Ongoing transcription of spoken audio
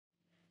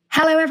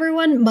Hello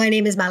everyone, my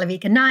name is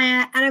Malavika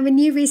Nair and I'm a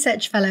new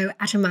research fellow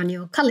at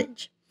Emmanuel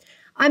College.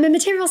 I'm a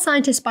material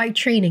scientist by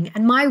training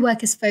and my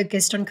work is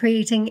focused on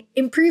creating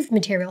improved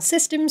material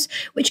systems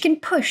which can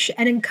push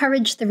and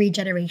encourage the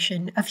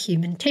regeneration of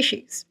human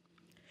tissues.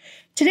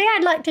 Today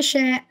I'd like to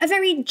share a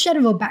very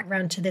general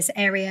background to this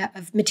area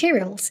of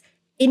materials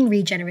in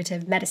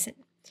regenerative medicine.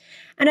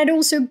 And I'd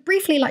also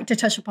briefly like to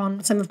touch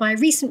upon some of my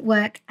recent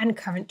work and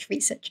current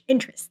research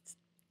interests.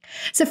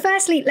 So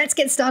firstly, let's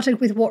get started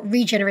with what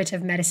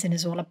regenerative medicine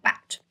is all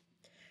about.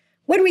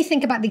 When we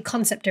think about the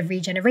concept of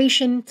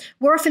regeneration,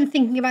 we're often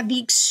thinking about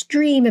the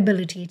extreme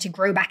ability to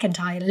grow back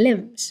entire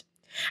limbs.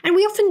 And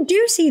we often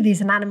do see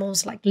these in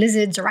animals like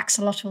lizards or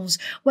axolotls,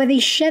 where they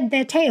shed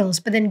their tails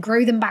but then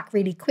grow them back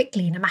really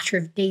quickly in a matter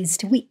of days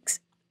to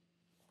weeks.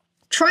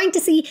 Trying to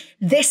see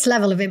this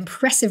level of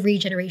impressive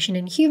regeneration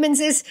in humans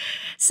is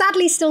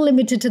sadly still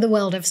limited to the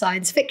world of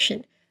science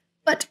fiction.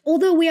 But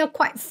although we are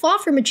quite far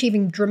from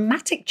achieving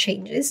dramatic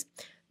changes,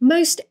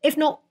 most, if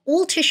not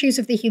all, tissues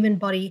of the human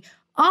body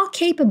are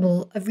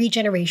capable of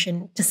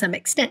regeneration to some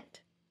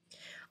extent.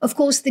 Of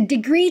course, the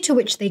degree to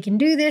which they can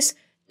do this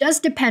does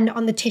depend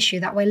on the tissue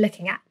that we're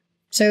looking at.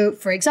 So,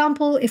 for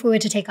example, if we were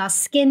to take our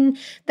skin,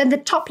 then the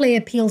top layer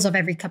peels off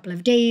every couple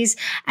of days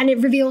and it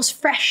reveals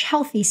fresh,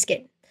 healthy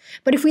skin.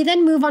 But if we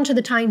then move on to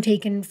the time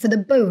taken for the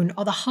bone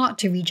or the heart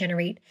to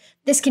regenerate,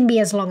 this can be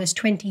as long as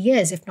 20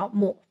 years, if not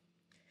more.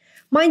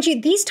 Mind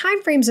you, these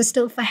timeframes are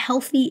still for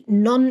healthy,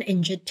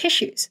 non-injured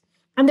tissues,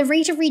 and the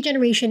rate of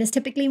regeneration is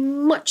typically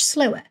much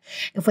slower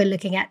if we're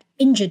looking at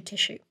injured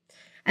tissue.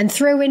 And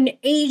throw in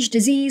age,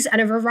 disease, and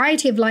a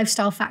variety of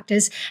lifestyle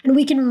factors, and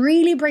we can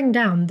really bring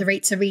down the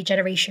rates of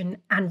regeneration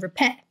and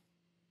repair.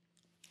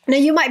 Now,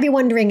 you might be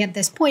wondering at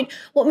this point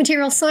what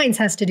material science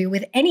has to do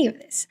with any of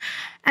this.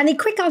 And the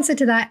quick answer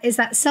to that is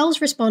that cells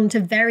respond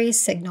to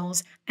various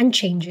signals and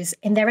changes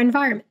in their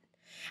environment.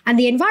 And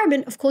the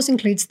environment, of course,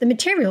 includes the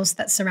materials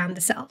that surround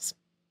the cells.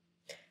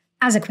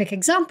 As a quick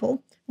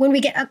example, when we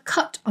get a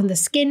cut on the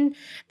skin,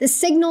 the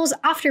signals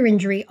after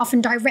injury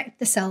often direct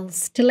the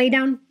cells to lay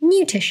down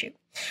new tissue.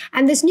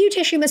 And this new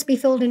tissue must be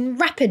filled in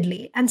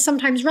rapidly and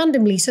sometimes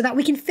randomly so that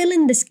we can fill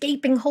in this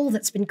gaping hole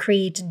that's been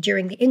created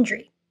during the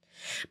injury.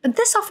 But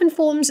this often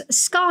forms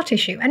scar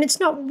tissue, and it's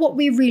not what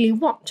we really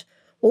want.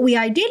 What we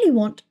ideally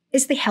want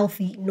is the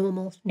healthy,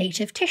 normal,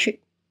 native tissue.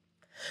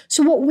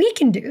 So what we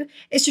can do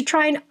is to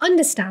try and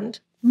understand,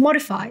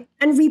 modify,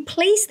 and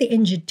replace the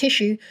injured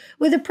tissue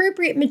with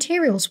appropriate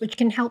materials which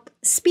can help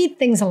speed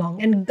things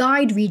along and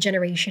guide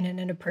regeneration in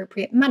an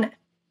appropriate manner.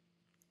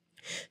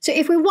 So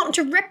if we want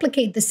to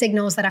replicate the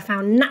signals that are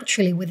found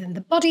naturally within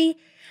the body,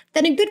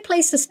 then a good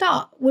place to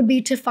start would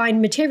be to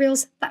find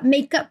materials that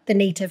make up the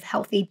native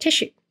healthy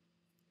tissue.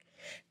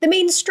 The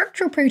main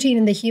structural protein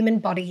in the human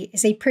body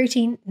is a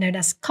protein known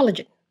as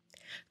collagen.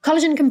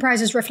 Collagen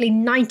comprises roughly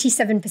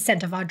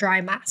 97% of our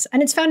dry mass,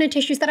 and it's found in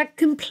tissues that are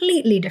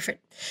completely different.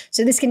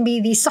 So this can be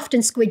the soft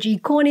and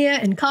squidgy cornea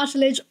and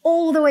cartilage,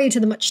 all the way to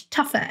the much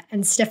tougher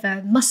and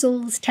stiffer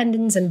muscles,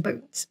 tendons, and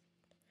bones.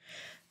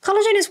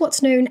 Collagen is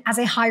what's known as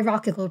a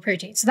hierarchical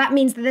protein. So that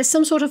means that there's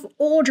some sort of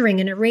ordering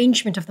and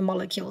arrangement of the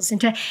molecules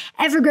into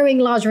ever-growing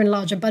larger and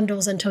larger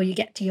bundles until you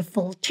get to your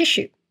full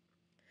tissue.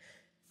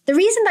 The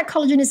reason that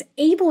collagen is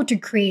able to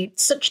create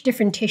such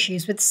different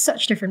tissues with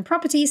such different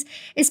properties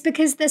is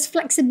because there's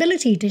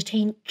flexibility to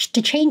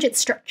change its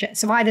structure.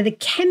 So either the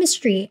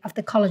chemistry of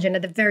the collagen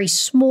at the very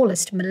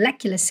smallest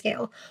molecular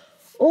scale,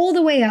 all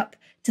the way up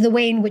to the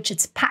way in which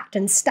it's packed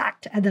and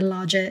stacked at the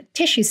larger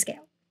tissue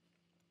scale.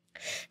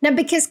 Now,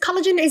 because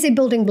collagen is a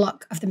building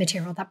block of the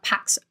material that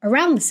packs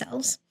around the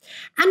cells,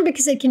 and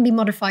because it can be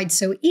modified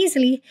so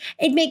easily,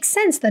 it makes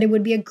sense that it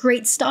would be a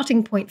great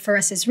starting point for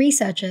us as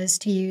researchers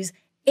to use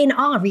in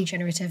our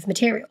regenerative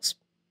materials.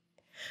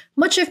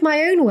 Much of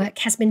my own work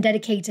has been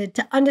dedicated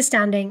to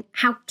understanding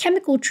how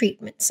chemical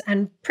treatments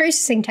and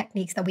processing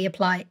techniques that we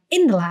apply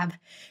in the lab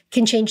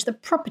can change the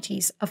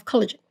properties of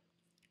collagen.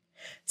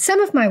 Some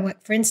of my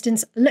work, for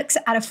instance, looks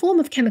at a form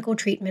of chemical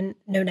treatment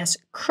known as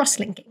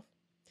cross-linking.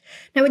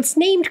 Now, it's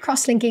named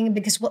cross-linking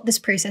because what this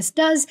process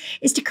does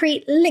is to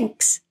create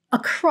links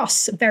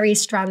across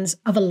various strands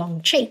of a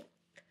long chain.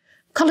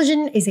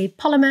 Collagen is a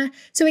polymer,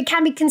 so it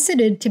can be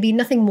considered to be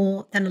nothing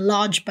more than a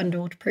large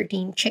bundled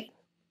protein chain.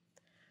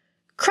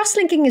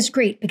 Cross-linking is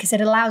great because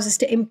it allows us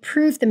to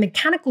improve the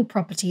mechanical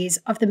properties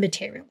of the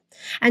material,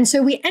 and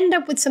so we end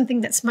up with something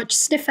that's much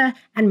stiffer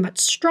and much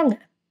stronger.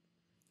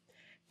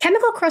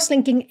 Chemical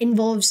cross-linking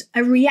involves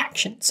a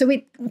reaction, so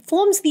it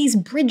forms these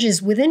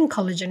bridges within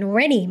collagen, or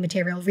any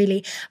material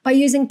really, by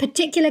using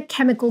particular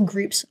chemical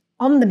groups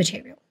on the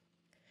material.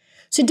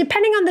 So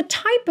depending on the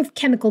type of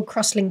chemical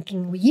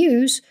cross-linking we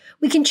use,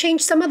 we can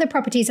change some other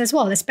properties as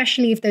well,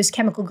 especially if those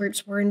chemical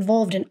groups were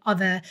involved in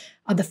other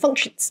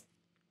functions.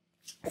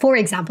 For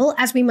example,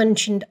 as we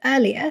mentioned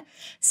earlier,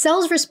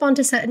 cells respond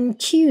to certain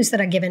cues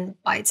that are given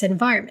by its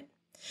environment.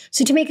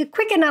 So to make a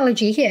quick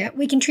analogy here,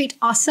 we can treat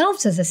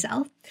ourselves as a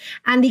cell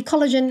and the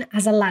collagen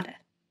as a ladder.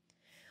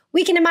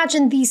 We can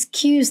imagine these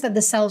cues that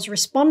the cells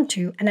respond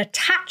to and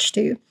attach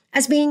to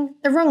as being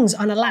the rungs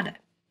on a ladder.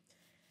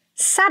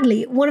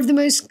 Sadly, one of the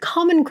most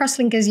common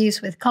crosslinkers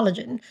used with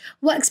collagen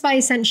works by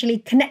essentially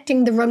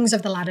connecting the rungs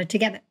of the ladder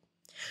together.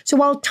 So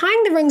while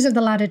tying the rungs of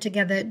the ladder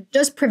together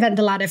does prevent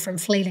the ladder from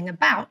flailing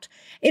about,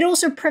 it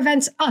also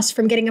prevents us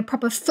from getting a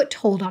proper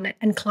foothold on it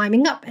and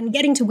climbing up and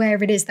getting to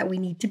where it is that we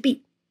need to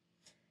be.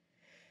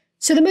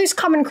 So the most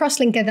common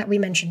crosslinker that we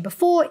mentioned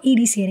before,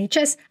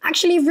 EDCNHS,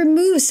 actually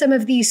removes some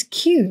of these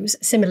cues,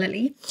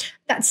 similarly,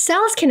 that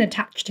cells can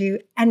attach to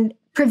and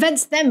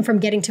prevents them from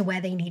getting to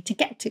where they need to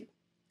get to.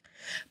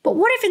 But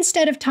what if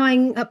instead of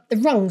tying up the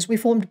rungs, we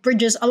formed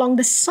bridges along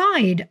the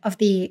side of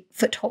the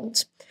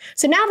footholds?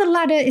 So now the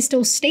ladder is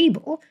still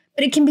stable,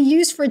 but it can be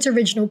used for its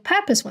original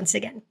purpose once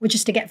again, which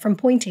is to get from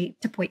point A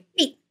to point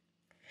B.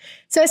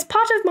 So as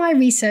part of my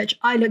research,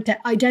 I looked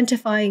at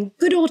identifying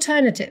good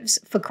alternatives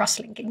for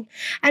crosslinking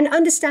and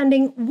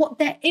understanding what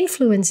their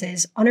influence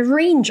is on a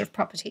range of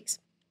properties.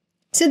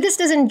 So this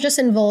doesn't just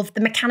involve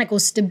the mechanical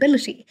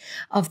stability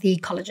of the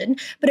collagen,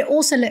 but it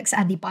also looks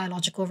at the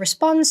biological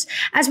response,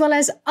 as well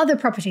as other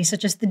properties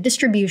such as the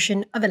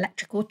distribution of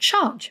electrical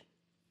charge.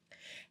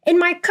 In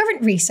my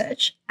current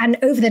research, and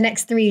over the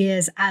next 3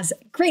 years as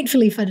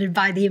gratefully funded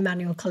by the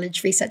Emmanuel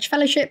College Research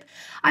Fellowship,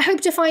 I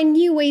hope to find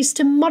new ways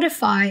to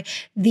modify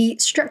the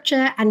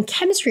structure and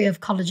chemistry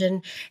of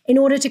collagen in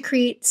order to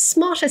create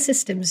smarter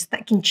systems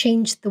that can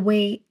change the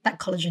way that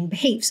collagen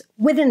behaves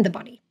within the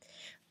body.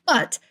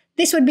 But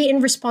this would be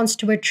in response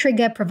to a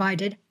trigger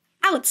provided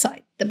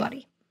outside the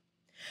body.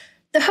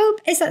 The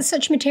hope is that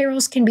such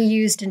materials can be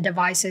used in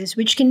devices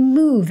which can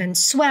move and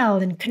swell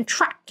and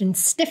contract and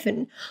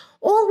stiffen,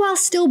 all while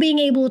still being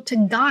able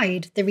to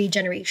guide the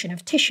regeneration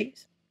of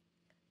tissues.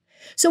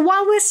 So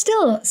while we're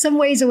still some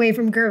ways away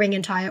from growing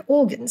entire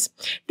organs,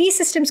 these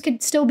systems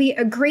could still be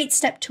a great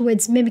step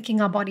towards mimicking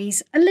our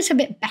bodies a little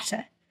bit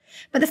better.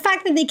 But the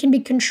fact that they can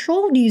be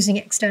controlled using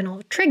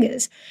external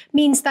triggers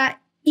means that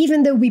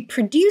even though we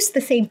produce the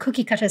same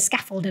cookie-cutter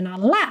scaffold in our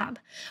lab,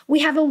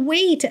 we have a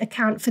way to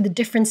account for the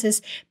differences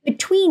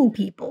between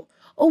people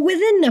or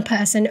within a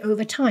person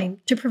over time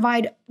to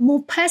provide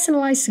more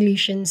personalized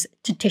solutions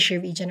to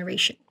tissue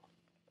regeneration.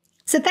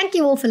 So thank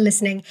you all for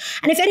listening.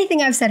 And if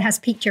anything I've said has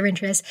piqued your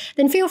interest,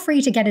 then feel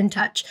free to get in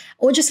touch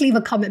or just leave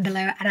a comment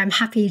below, and I'm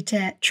happy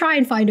to try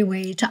and find a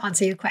way to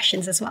answer your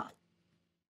questions as well.